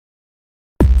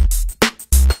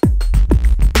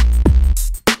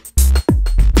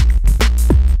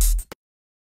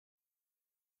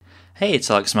Hey,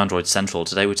 it's Alex from Android Central.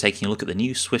 Today we're taking a look at the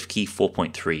new SwiftKey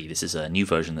 4.3. This is a new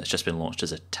version that's just been launched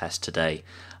as a test today.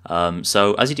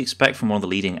 So as you'd expect from one of the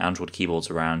leading Android keyboards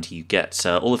around, you get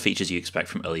all the features you expect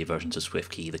from earlier versions of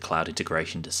SwiftKey, the cloud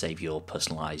integration to save your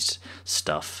personalized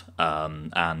stuff,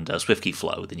 and SwiftKey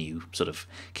Flow, the new sort of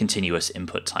continuous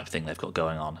input type thing they've got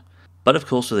going on. But of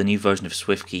course, with a new version of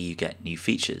SwiftKey, you get new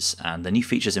features, and the new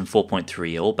features in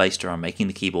 4.3 are all based around making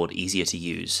the keyboard easier to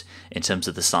use in terms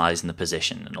of the size and the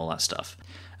position and all that stuff.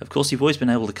 Of course, you've always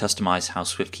been able to customize how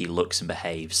SwiftKey looks and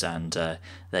behaves, and there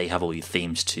you have all your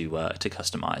themes to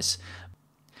customize.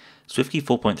 SwiftKey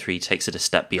 4.3 takes it a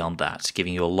step beyond that,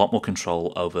 giving you a lot more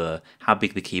control over how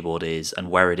big the keyboard is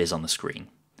and where it is on the screen.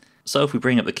 So if we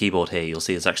bring up the keyboard here, you'll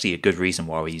see there's actually a good reason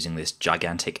why we're using this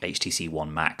gigantic HTC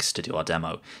One Max to do our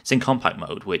demo. It's in compact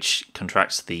mode, which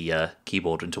contracts the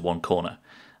keyboard into one corner,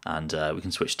 and we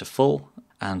can switch to full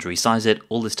and resize it.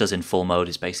 All this does in full mode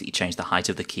is basically change the height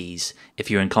of the keys.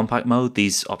 If you're in compact mode,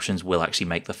 these options will actually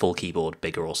make the full keyboard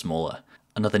bigger or smaller.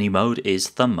 Another new mode is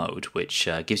thumb mode, which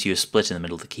gives you a split in the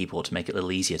middle of the keyboard to make it a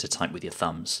little easier to type with your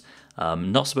thumbs.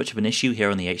 Not so much of an issue here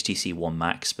on the HTC One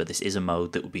Max, but this is a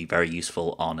mode that would be very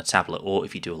useful on a tablet or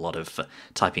if you do a lot of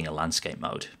typing in landscape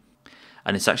mode.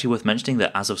 And it's actually worth mentioning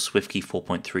that as of SwiftKey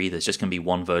 4.3, there's just going to be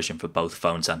one version for both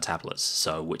phones and tablets,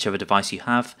 so whichever device you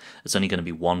have, there's only going to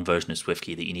be one version of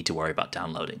SwiftKey that you need to worry about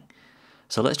downloading.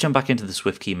 So let's jump back into the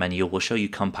SwiftKey menu. We'll show you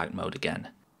compact mode again.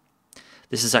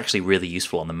 This is actually really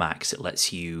useful on the Macs. It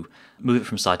lets you move it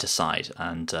from side to side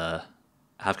and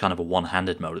have kind of a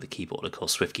one-handed mode of the keyboard. Of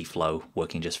course, SwiftKey Flow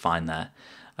working just fine there.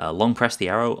 Long press the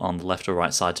arrow on the left or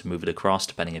right side to move it across,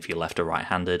 depending if you're left or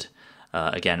right-handed.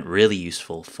 Again, really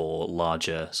useful for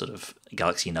larger sort of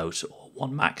Galaxy Note or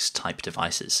One Max type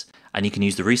devices. And you can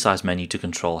use the resize menu to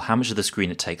control how much of the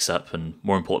screen it takes up and,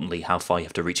 more importantly, how far you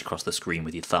have to reach across the screen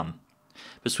with your thumb.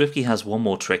 But SwiftKey has one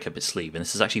more trick up its sleeve, and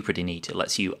this is actually pretty neat. It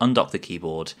lets you undock the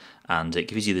keyboard, and it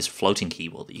gives you this floating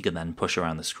keyboard that you can then push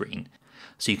around the screen.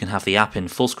 So you can have the app in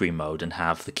full screen mode and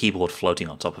have the keyboard floating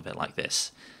on top of it like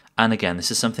this. And again,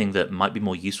 this is something that might be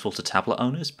more useful to tablet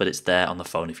owners, but it's there on the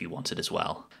phone if you want it as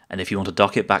well. And if you want to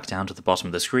dock it back down to the bottom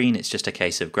of the screen, it's just a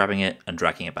case of grabbing it and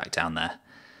dragging it back down there.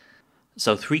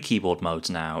 So 3 keyboard modes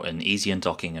now, and easy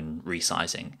undocking and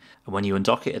resizing. And when you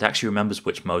undock it, it actually remembers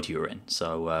which mode you're in.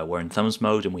 So we're in thumbs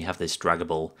mode, and we have this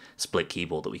draggable split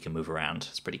keyboard that we can move around.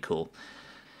 It's pretty cool.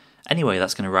 Anyway,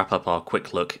 that's going to wrap up our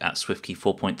quick look at SwiftKey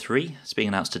 4.3. It's being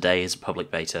announced today as a public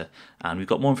beta, and we've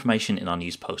got more information in our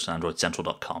news post on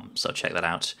AndroidCentral.com, so check that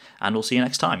out, and we'll see you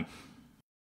next time.